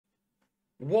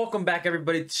Welcome back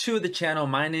everybody to the channel.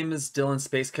 My name is Dylan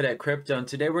Space Cadet Crypto, and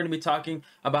today we're going to be talking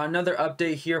about another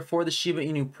update here for the Shiba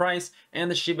Inu price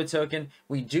and the Shiba token.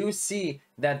 We do see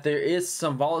that there is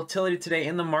some volatility today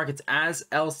in the markets as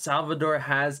El Salvador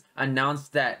has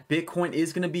announced that Bitcoin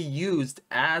is going to be used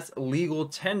as legal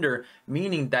tender,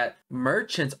 meaning that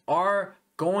merchants are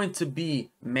going to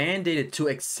be mandated to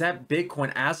accept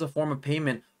Bitcoin as a form of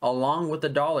payment along with the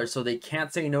dollar, so they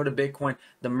can't say no to Bitcoin.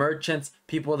 The merchants,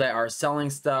 people that are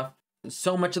selling stuff,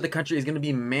 so much of the country is going to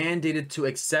be mandated to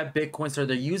accept Bitcoin, so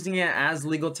they're using it as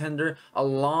legal tender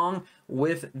along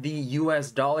with the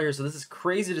US dollar. So this is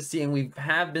crazy to see, and we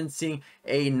have been seeing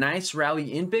a nice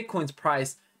rally in Bitcoin's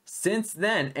price since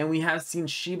then, and we have seen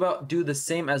Shiba do the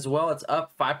same as well. It's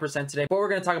up 5% today, but we're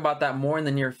going to talk about that more in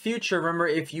the near future. Remember,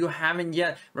 if you haven't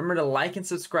yet, remember to like and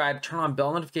subscribe, turn on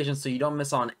bell notifications so you don't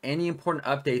miss on any important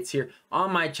updates here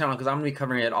on my channel, because I'm going to be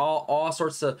covering it all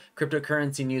sorts of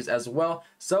cryptocurrency news as well.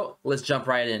 So let's jump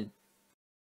right in.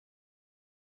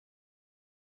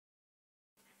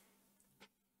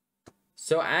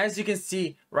 So as you can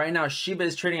see right now, Shiba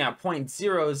is trading at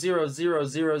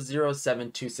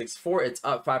 0.00007264. It's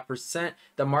up 5%.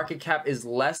 The market cap is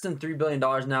less than $3 billion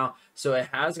now, so it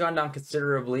has gone down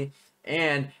considerably,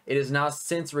 and it is now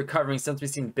since recovering, since we've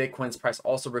seen Bitcoin's price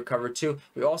also recover too.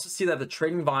 We also see that the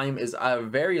trading volume is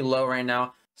very low right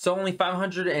now. So only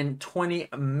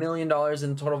 $520 million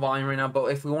in total volume right now. But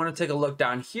if we want to take a look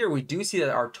down here, we do see that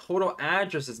our total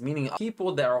addresses, meaning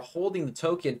people that are holding the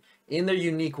token in their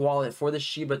unique wallet for the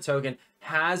Shiba token,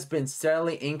 has been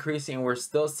steadily increasing, and we're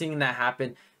still seeing that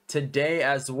happen today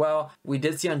as well. We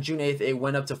did see on June 8th it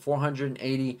went up to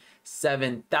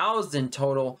 487,000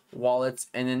 total wallets,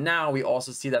 and then now we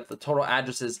also see that the total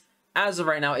addresses as of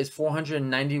right now is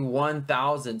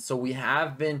 491,000. So we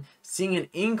have been seeing an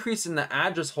increase in the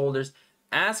address holders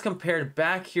as compared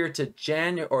back here to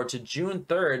June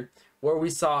 3rd, where we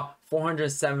saw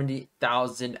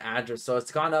 470,000 address. So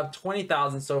it's gone up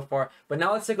 20,000 so far. But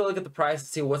now let's take a look at the price and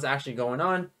see what's actually going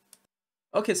on.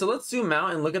 Okay, so let's zoom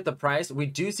out and look at the price. We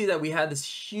do see that we had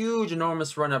this huge,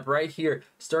 enormous run up right here,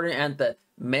 starting at the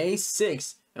May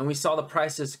 6th, and we saw the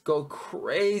prices go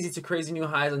crazy to crazy new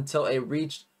highs until it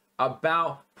reached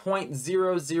about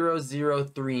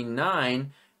 0.00039,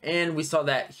 and we saw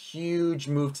that huge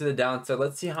move to the downside.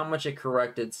 Let's see how much it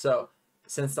corrected. So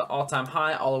since the all-time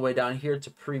high all the way down here to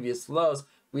previous lows,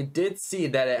 we did see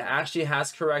that it actually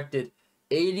has corrected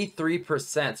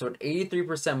 83%. So an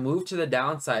 83% move to the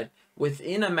downside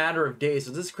within a matter of days.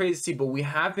 So this is crazy to see, but we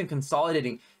have been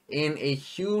consolidating in a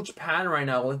huge pattern right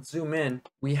now. Let's zoom in.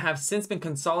 We have since been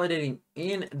consolidating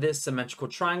in this symmetrical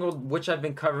triangle, which I've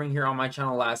been covering here on my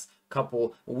channel last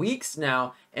couple weeks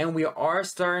now, and we are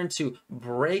starting to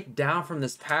break down from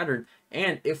this pattern.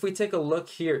 And if we take a look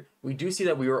here, we do see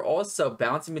that we were also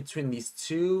bouncing between these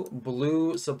two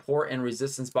blue support and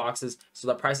resistance boxes. So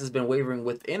the price has been wavering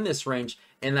within this range,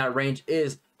 and that range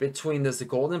is between this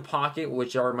golden pocket,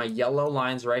 which are my yellow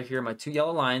lines right here, my two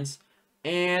yellow lines,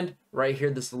 and right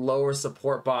here this lower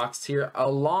support box here,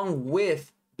 along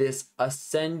with this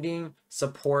ascending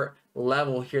support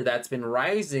level here that's been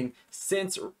rising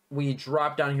since we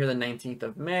dropped down here the 19th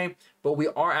of May. But we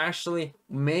are actually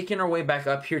making our way back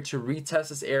up here to retest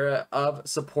this area of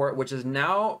support, which is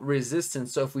now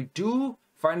resistance. So if we do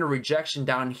find a rejection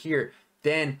down here,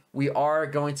 then we are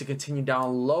going to continue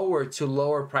down lower to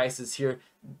lower prices here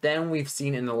than we've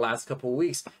seen in the last couple of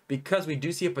weeks, because we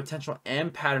do see a potential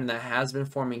M pattern that has been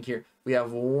forming here. We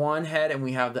have one head and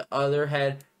we have the other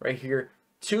head right here,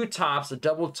 two tops, a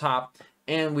double top,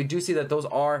 and we do see that those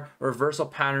are reversal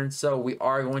patterns. So we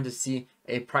are going to see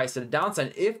a price to the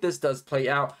downside if this does play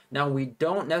out. Now we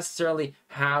don't necessarily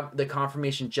have the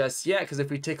confirmation just yet, because if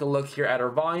we take a look here at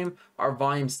our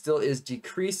volume still is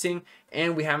decreasing,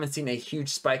 and we haven't seen a huge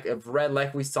spike of red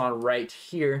like we saw right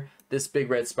here, this big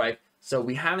red spike. So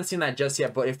we haven't seen that just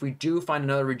yet, but if we do find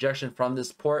another rejection from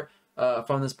this point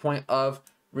of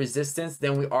resistance,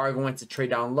 then we are going to trade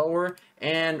down lower.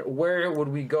 And where would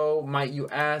we go, might you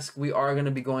ask? We are going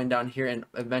to be going down here and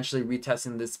eventually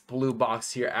retesting this blue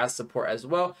box here as support as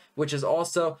well, which is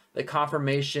also the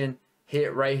confirmation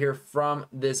hit right here from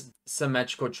this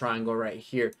symmetrical triangle right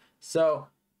here. So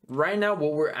right now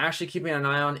what we're actually keeping an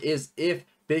eye on is if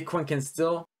Bitcoin can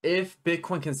still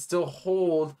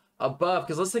hold above,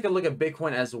 because let's take a look at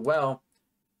Bitcoin as well.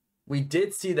 We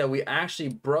did see that we actually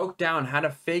broke down, had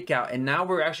a fake out, and now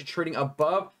we're actually trading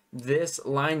above this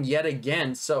line yet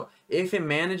again. So if it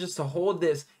manages to hold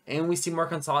this and we see more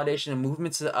consolidation and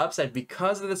movement to the upside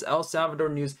because of this El Salvador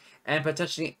news, and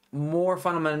potentially more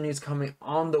fundamental news coming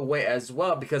on the way as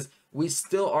well, because we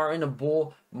still are in a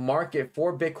bull market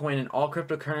for Bitcoin and all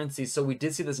cryptocurrencies. So we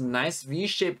did see this nice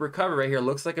V-shaped recovery right here.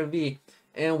 Looks like a V,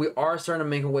 and we are starting to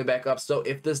make our way back up. So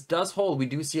if this does hold, we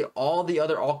do see all the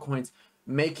other altcoins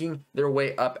making their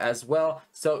way up as well.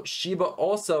 So Shiba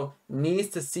also needs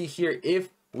to see here if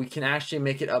we can actually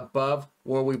make it above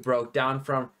where we broke down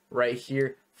from right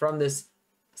here, from this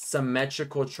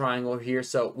symmetrical triangle here.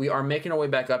 So we are making our way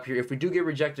back up here. If we do get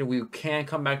rejected, we can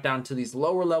come back down to these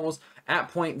lower levels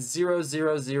at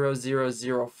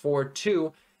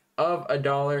 0.000042 of a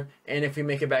dollar. And if we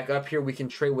make it back up here, we can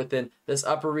trade within this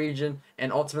upper region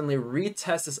and ultimately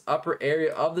retest this upper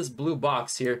area of this blue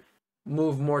box here,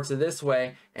 move more to this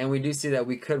way, and we do see that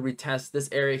we could retest this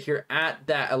area here at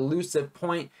that elusive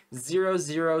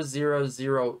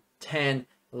 0.000010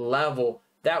 level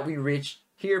that we reached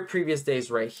here previous days,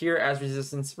 right here as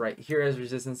resistance, right here as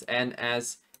resistance, and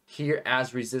as here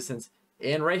as resistance,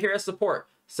 and right here as support.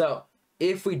 So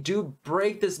if we do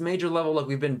break this major level, look,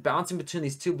 we've been bouncing between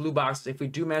these two blue boxes. If we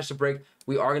do manage to break,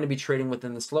 we are going to be trading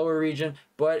within this lower region.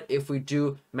 But if we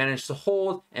do manage to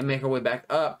hold and make our way back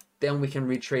up, then we can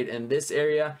retrade in this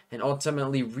area and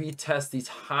ultimately retest these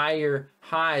higher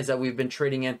highs that we've been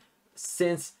trading in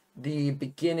since the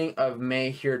beginning of May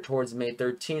here towards May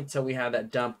 13th. So we have that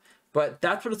dump. But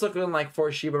that's what it's looking like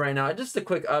for Shiba right now. Just a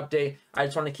quick update. I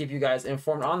just want to keep you guys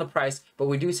informed on the price, but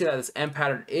we do see that this M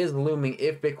pattern is looming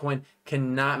if Bitcoin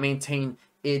cannot maintain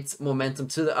its momentum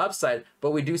to the upside.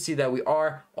 But we do see that we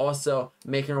are also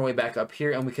making our way back up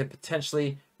here, and we could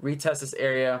potentially retest this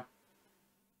area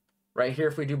right here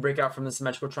if we do break out from the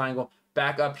symmetrical triangle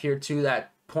back up here to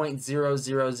that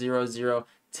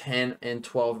 0.000010 and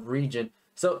 12 region.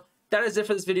 So that is it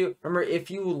for this video. Remember, if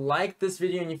you like this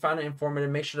video and you found it informative,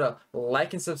 make sure to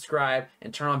like and subscribe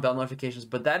and turn on bell notifications.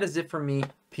 But that is it for me.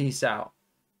 Peace out.